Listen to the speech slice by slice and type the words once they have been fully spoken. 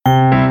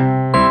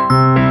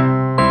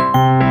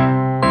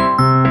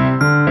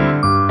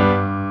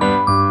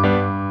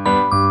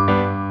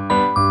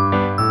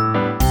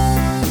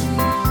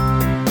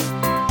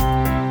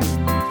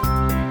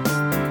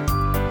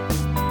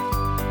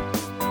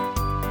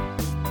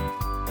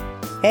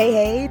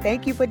Hey,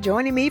 thank you for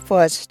joining me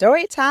for a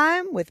story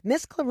time with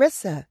Miss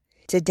Clarissa.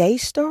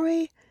 Today's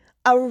story,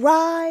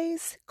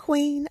 Arise,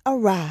 Queen,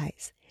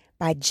 Arise,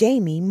 by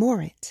Jamie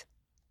Morant.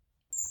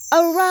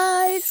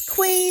 Arise,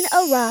 Queen,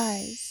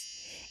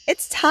 arise.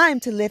 It's time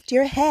to lift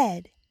your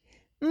head.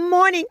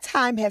 Morning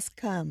time has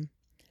come.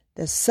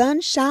 The sun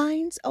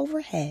shines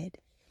overhead.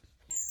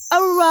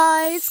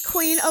 Arise,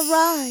 Queen,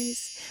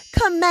 arise.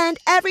 Command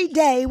every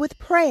day with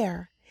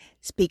prayer.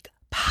 Speak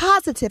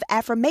positive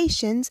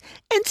affirmations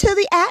into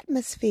the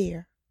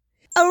atmosphere.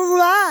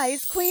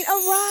 Arise, Queen,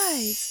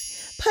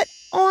 arise. Put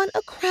on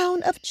a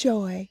crown of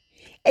joy,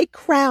 a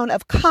crown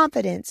of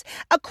confidence,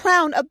 a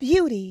crown of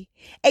beauty,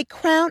 a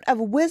crown of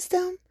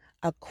wisdom,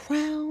 a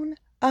crown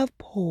of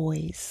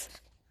poise.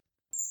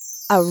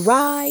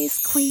 Arise,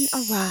 Queen,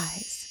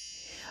 arise.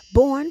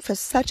 Born for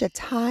such a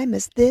time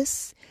as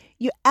this,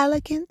 your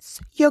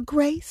elegance, your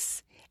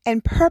grace,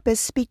 and purpose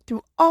speak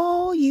through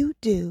all you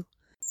do.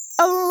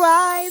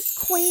 Arise,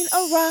 Queen,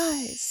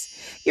 arise.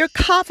 Your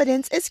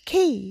confidence is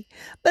key.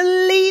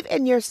 Believe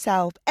in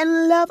yourself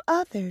and love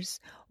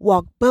others.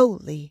 Walk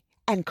boldly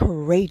and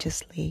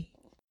courageously.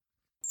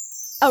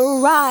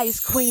 Arise,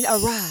 Queen,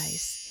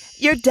 arise.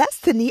 Your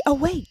destiny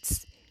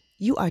awaits.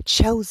 You are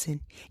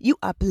chosen. You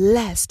are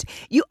blessed.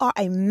 You are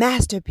a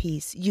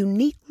masterpiece,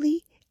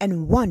 uniquely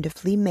and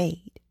wonderfully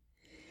made.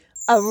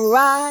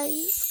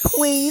 Arise,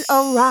 Queen,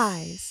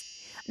 arise.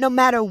 No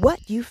matter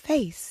what you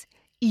face,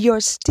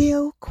 you're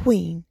still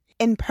queen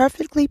and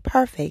perfectly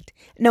perfect,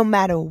 no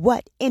matter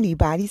what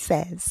anybody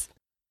says.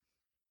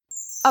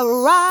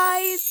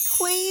 Arise,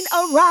 Queen,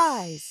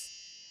 arise.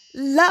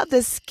 Love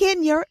the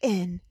skin you're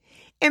in.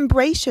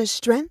 Embrace your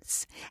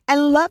strengths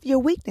and love your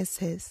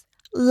weaknesses.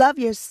 Love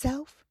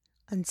yourself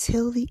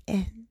until the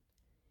end.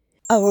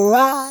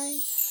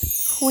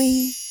 Arise,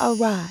 Queen,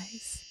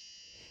 arise.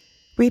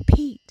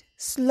 Repeat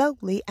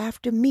slowly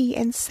after me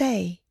and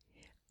say,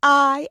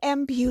 I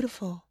am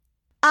beautiful.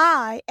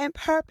 I am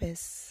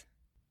purpose.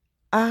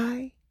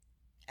 I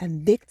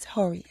am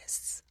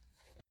victorious.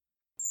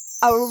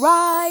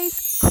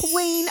 Arise,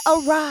 Queen,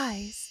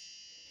 arise.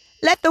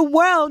 Let the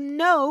world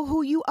know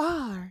who you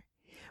are.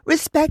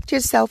 Respect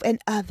yourself and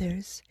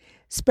others.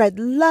 Spread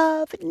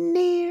love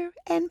near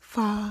and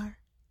far.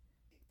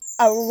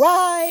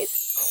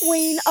 Arise,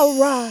 Queen,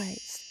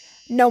 arise.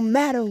 No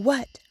matter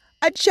what,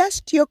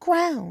 adjust your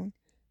crown.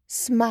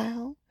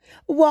 Smile,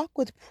 walk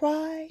with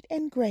pride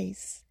and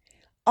grace.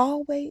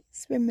 Always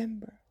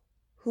remember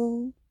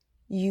who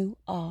you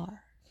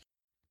are.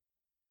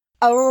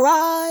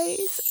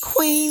 Arise,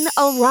 Queen,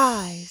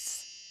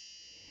 arise.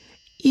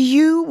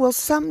 You will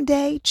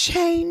someday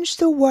change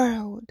the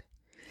world.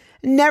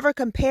 Never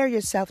compare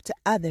yourself to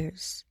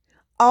others.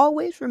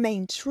 Always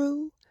remain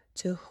true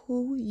to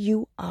who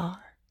you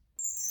are.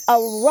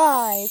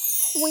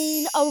 Arise,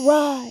 Queen,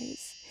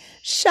 arise.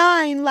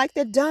 Shine like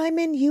the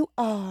diamond you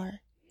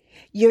are.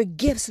 Your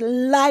gifts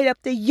light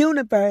up the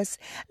universe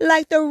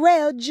like the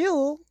rare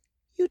jewel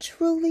you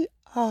truly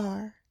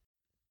are.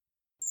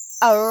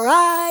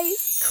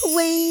 Arise,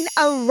 Queen,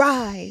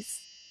 arise.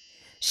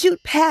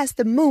 Shoot past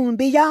the moon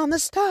beyond the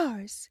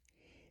stars.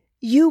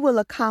 You will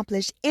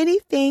accomplish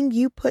anything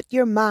you put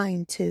your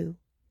mind to.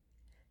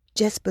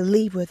 Just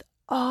believe with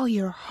all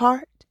your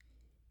heart,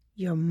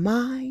 your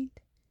mind,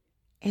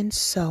 and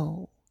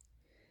soul.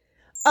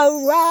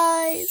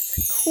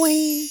 Arise,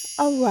 Queen,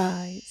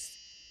 arise.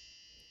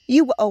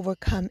 You will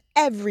overcome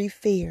every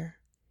fear.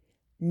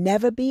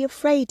 Never be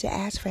afraid to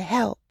ask for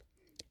help.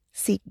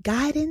 Seek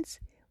guidance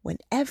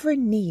whenever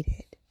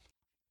needed.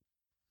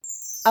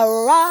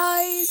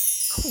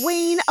 Arise,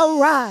 Queen,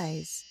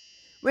 arise.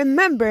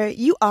 Remember,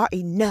 you are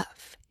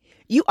enough.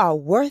 You are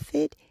worth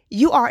it.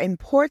 You are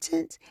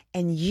important,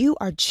 and you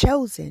are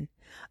chosen.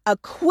 A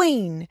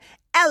queen,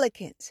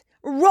 elegant,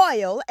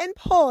 royal, and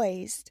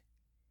poised.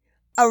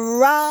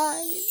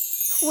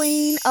 Arise,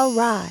 Queen,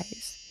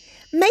 arise.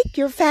 Make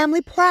your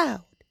family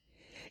proud.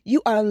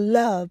 You are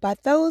loved by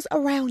those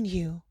around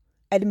you,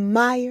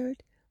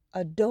 admired,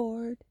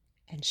 adored,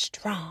 and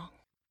strong.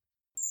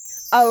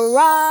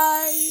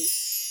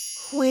 Arise,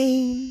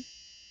 Queen,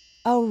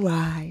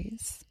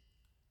 arise.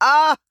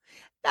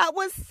 That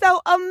was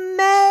so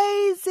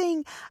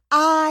amazing.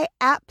 I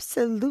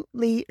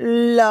absolutely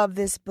love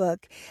this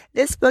book.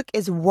 This book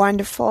is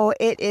wonderful.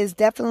 It is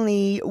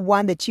definitely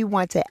one that you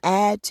want to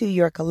add to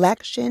your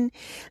collection.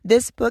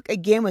 This book,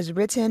 again, was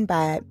written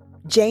by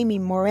Jamie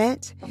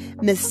Morant,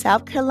 Miss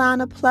South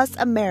Carolina Plus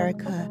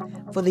America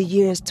for the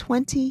years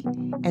 20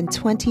 and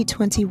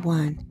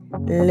 2021.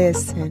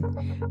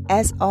 Listen,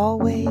 as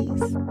always,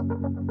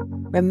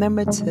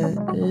 remember to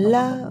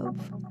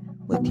love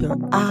with your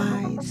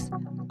eyes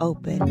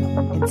open.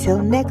 Until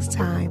next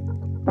time,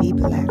 be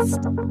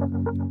blessed.